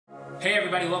Hey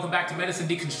everybody, welcome back to Medicine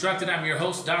Deconstructed. I'm your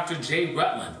host, Dr. J.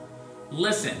 Rutland.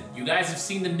 Listen, you guys have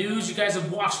seen the news, you guys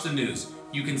have watched the news.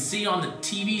 You can see on the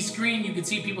TV screen, you can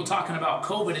see people talking about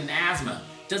COVID and asthma.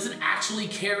 Does it actually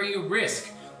carry a risk?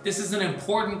 This is an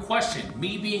important question.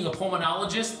 Me being a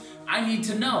pulmonologist, I need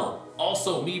to know.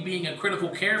 Also, me being a critical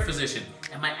care physician,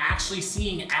 am I actually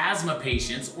seeing asthma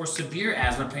patients or severe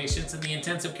asthma patients in the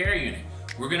intensive care unit?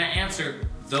 We're gonna answer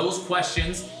those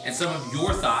questions and some of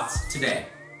your thoughts today.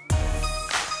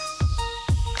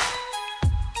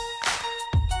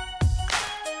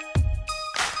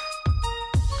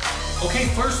 Okay,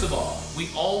 first of all, we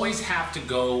always have to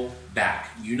go back.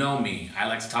 You know me, I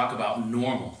like to talk about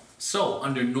normal. So,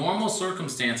 under normal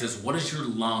circumstances, what is your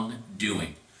lung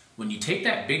doing? When you take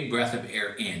that big breath of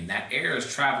air in, that air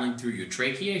is traveling through your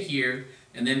trachea here,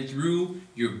 and then through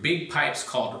your big pipes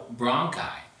called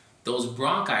bronchi. Those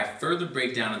bronchi further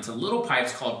break down into little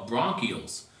pipes called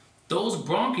bronchioles. Those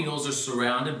bronchioles are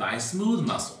surrounded by smooth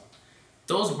muscle.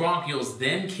 Those bronchioles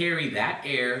then carry that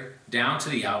air down to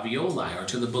the alveoli, or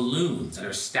to the balloons that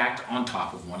are stacked on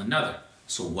top of one another.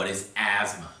 So what is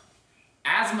asthma?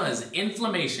 Asthma is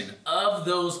inflammation of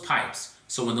those pipes.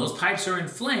 So when those pipes are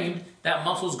inflamed, that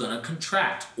muscle is going to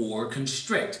contract or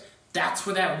constrict. That's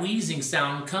where that wheezing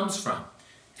sound comes from.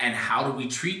 And how do we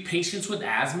treat patients with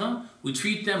asthma? We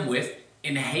treat them with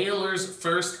inhalers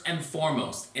first and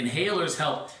foremost. Inhalers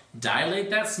help dilate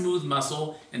that smooth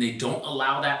muscle, and they don't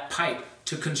allow that pipe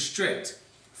to constrict.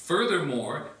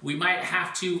 Furthermore, we might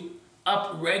have to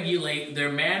upregulate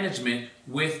their management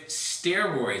with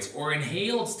steroids or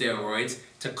inhaled steroids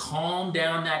to calm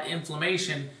down that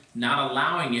inflammation, not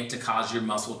allowing it to cause your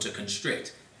muscle to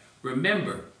constrict.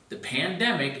 Remember, the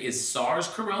pandemic is SARS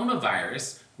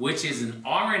coronavirus, which is an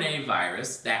RNA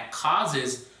virus that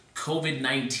causes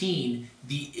COVID-19,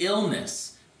 the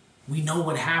illness. We know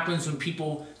what happens when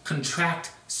people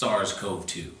contract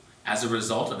SARS-CoV-2. As a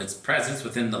result of its presence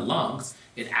within the lungs,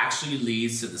 it actually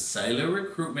leads to the cellular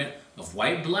recruitment of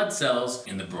white blood cells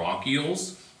in the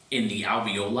bronchioles, in the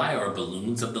alveoli or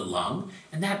balloons of the lung,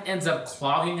 and that ends up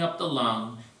clogging up the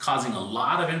lung, causing a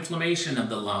lot of inflammation of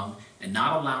the lung and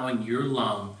not allowing your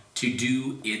lung to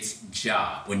do its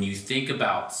job. When you think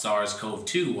about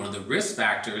SARS-CoV-2, one of the risk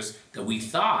factors that we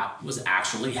thought was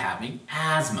actually having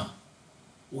asthma.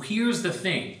 Well, here's the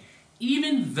thing.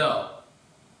 Even though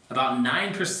about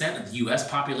 9% of the US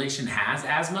population has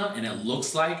asthma, and it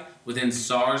looks like within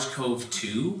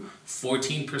SARS-CoV-2,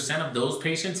 14% of those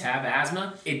patients have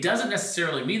asthma, it doesn't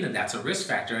necessarily mean that that's a risk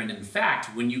factor. And in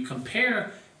fact, when you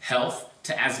compare health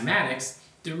to asthmatics,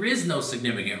 there is no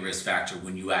significant risk factor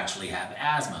when you actually have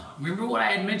asthma. Remember what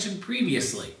I had mentioned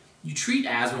previously. You treat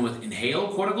asthma with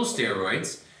inhaled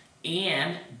corticosteroids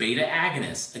and beta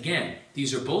agonists. Again,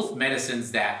 these are both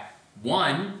medicines that,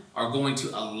 one, are going to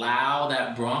allow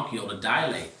that bronchiole to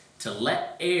dilate, to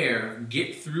let air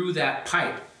get through that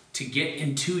pipe to get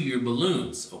into your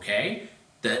balloons, okay?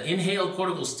 The inhaled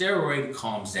corticosteroid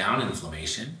calms down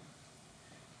inflammation.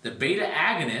 The beta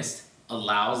agonist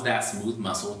allows that smooth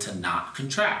muscle to not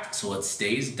contract, so it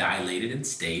stays dilated and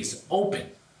stays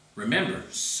open. Remember,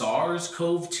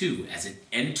 SARS-CoV-2, as it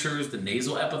enters the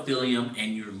nasal epithelium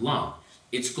and your lung,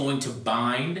 it's going to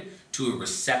bind to a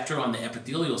receptor on the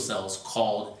epithelial cells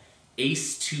called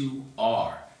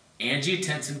ACE2R,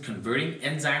 angiotensin converting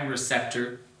enzyme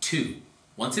receptor 2.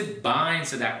 Once it binds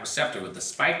to that receptor with the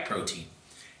spike protein,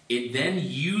 it then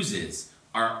uses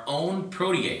our own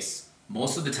protease.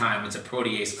 Most of the time it's a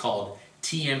protease called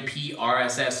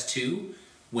TMPRSS2.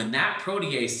 When that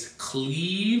protease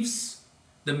cleaves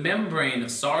the membrane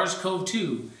of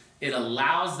SARS-CoV-2, it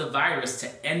allows the virus to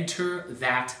enter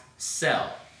that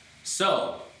cell.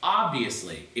 So,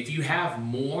 obviously, if you have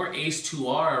more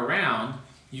ACE2R around,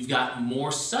 you've got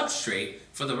more substrate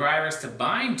for the virus to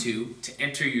bind to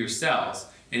enter your cells,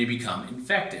 and you become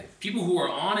infected. People who are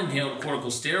on inhaled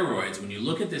corticosteroids, when you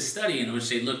look at this study in which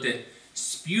they looked at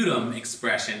sputum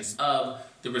expressions of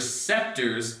the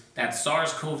receptors that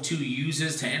SARS-CoV-2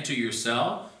 uses to enter your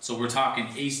cell, so we're talking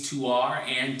ACE2R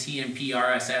and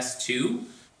TMPRSS2,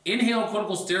 inhaled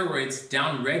corticosteroids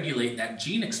downregulate that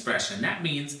gene expression. That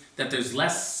means that there's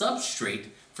less substrate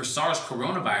for SARS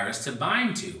coronavirus to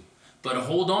bind to. But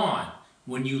hold on,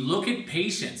 when you look at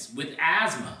patients with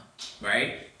asthma,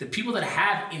 right, the people that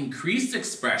have increased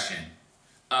expression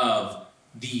of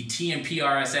the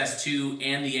TMPRSS2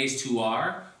 and the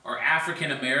ACE2R are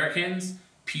African Americans,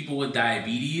 people with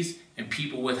diabetes, and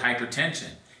people with hypertension.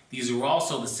 These are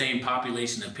also the same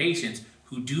population of patients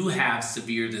who do have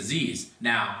severe disease.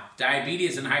 Now,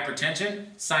 diabetes and hypertension,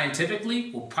 scientifically,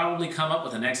 will probably come up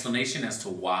with an explanation as to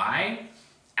why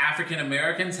African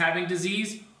Americans having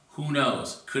disease Who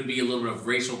knows? Could be a little bit of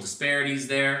racial disparities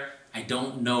there. I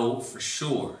don't know for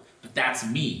sure, but that's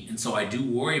me. And so I do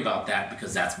worry about that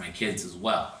because that's my kids as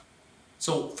well.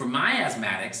 So for my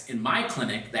asthmatics in my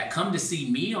clinic that come to see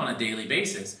me on a daily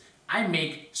basis, I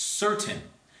make certain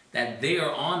that they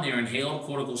are on their inhaled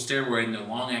corticosteroid and their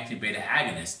long-acting beta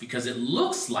agonist because it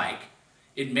looks like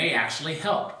it may actually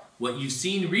help. What you've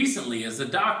seen recently is a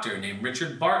doctor named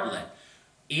Richard Bartlett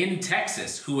in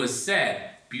Texas who has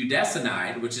said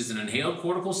budesonide, which is an inhaled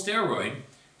corticosteroid,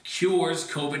 cures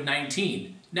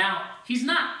COVID-19. Now, he's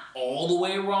not all the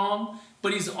way wrong,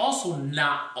 but he's also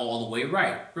not all the way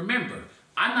right. Remember,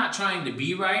 I'm not trying to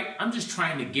be right, I'm just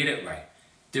trying to get it right.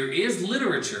 There is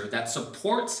literature that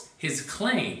supports his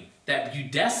claim that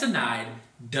budesonide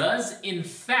does in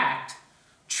fact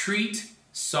treat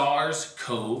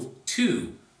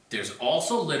SARS-CoV-2. There's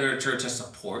also literature to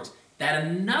support that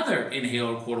another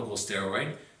inhaled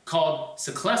corticosteroid called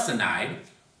seclesonide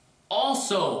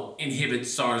also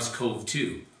inhibits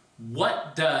SARS-CoV-2.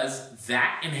 What does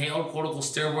that inhaled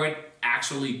corticosteroid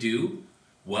actually do?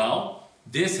 Well,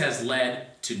 this has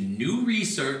led to new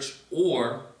research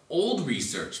or old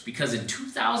research because in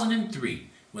 2003,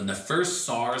 when the first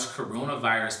SARS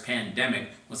coronavirus pandemic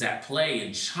was at play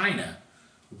in China,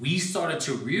 we started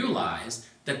to realize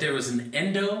that there was an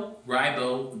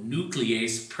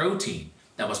endoribonuclease protein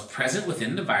that was present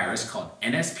within the virus called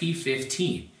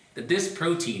NSP15. That this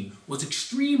protein was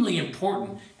extremely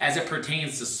important as it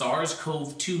pertains to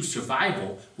SARS-CoV-2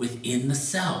 survival within the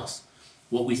cells.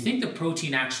 What we think the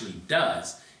protein actually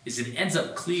does is it ends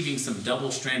up cleaving some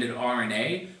double-stranded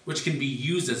RNA, which can be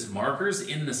used as markers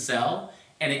in the cell,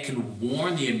 and it can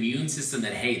warn the immune system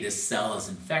that, hey, this cell is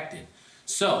infected.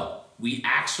 So we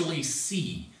actually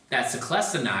see that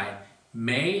seclesonide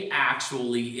may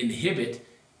actually inhibit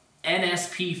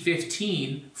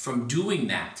NSP15 from doing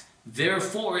that.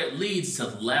 Therefore, it leads to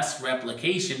less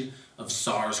replication of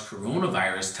SARS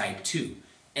coronavirus type 2.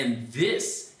 And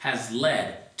this has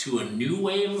led to a new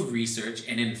wave of research,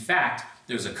 and in fact,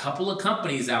 there's a couple of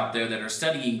companies out there that are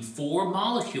studying 4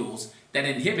 molecules that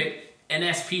inhibit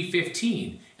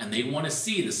NSP15, and they want to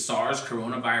see the SARS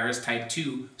coronavirus type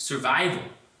 2 survival.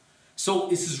 So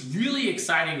this is really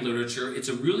exciting literature. It's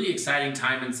a really exciting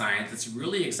time in science. It's a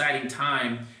really exciting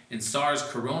time in SARS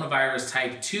coronavirus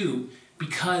type 2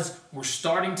 because we're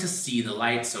starting to see the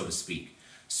light, so to speak.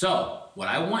 So what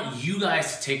I want you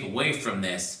guys to take away from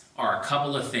this are a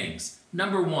couple of things.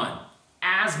 Number 1,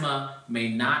 asthma may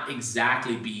not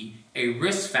exactly be a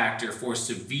risk factor for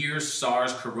severe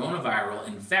SARS coronavirus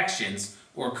infections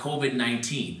or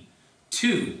COVID-19.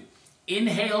 2,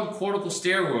 inhaled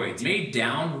corticosteroids may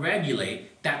downregulate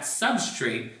that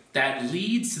substrate that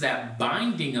leads to that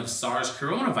binding of SARS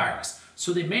coronavirus.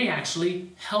 So they may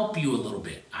actually help you a little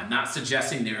bit. I'm not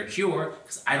suggesting they're a cure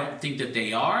because I don't think that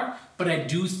they are, but I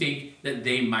do think that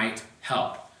they might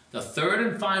help. The third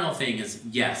and final thing is,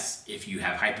 yes, if you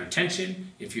have hypertension,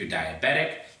 if you're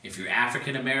diabetic, if you're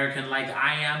African American like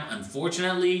I am,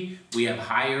 unfortunately, we have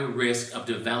higher risk of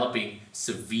developing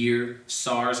severe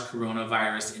SARS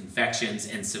coronavirus infections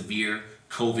and severe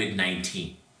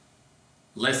COVID-19.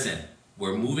 Listen,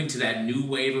 we're moving to that new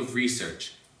wave of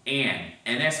research, and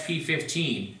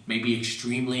NSP15 may be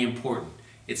extremely important.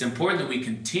 It's important that we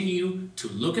continue to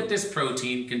look at this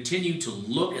protein, continue to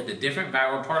look at the different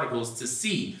viral particles to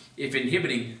see if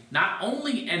inhibiting not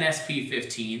only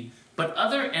NSP15, but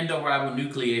other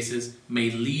endoribonucleases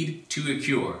may lead to a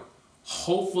cure.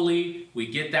 Hopefully we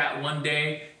get that one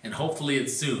day, and hopefully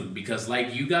it's soon, because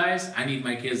like you guys, I need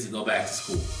my kids to go back to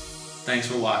school. Thanks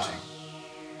for watching.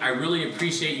 I really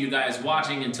appreciate you guys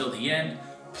watching until the end.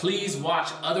 Please watch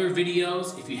other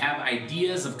videos. If you have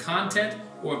ideas of content,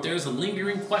 or if there's a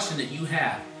lingering question that you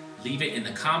have, leave it in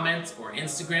the comments or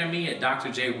Instagram me at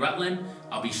Dr. J. Rutland.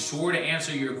 I'll be sure to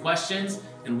answer your questions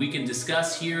and we can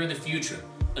discuss here in the future.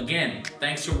 Again,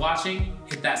 thanks for watching.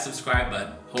 Hit that subscribe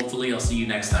button. Hopefully I'll see you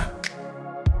next time.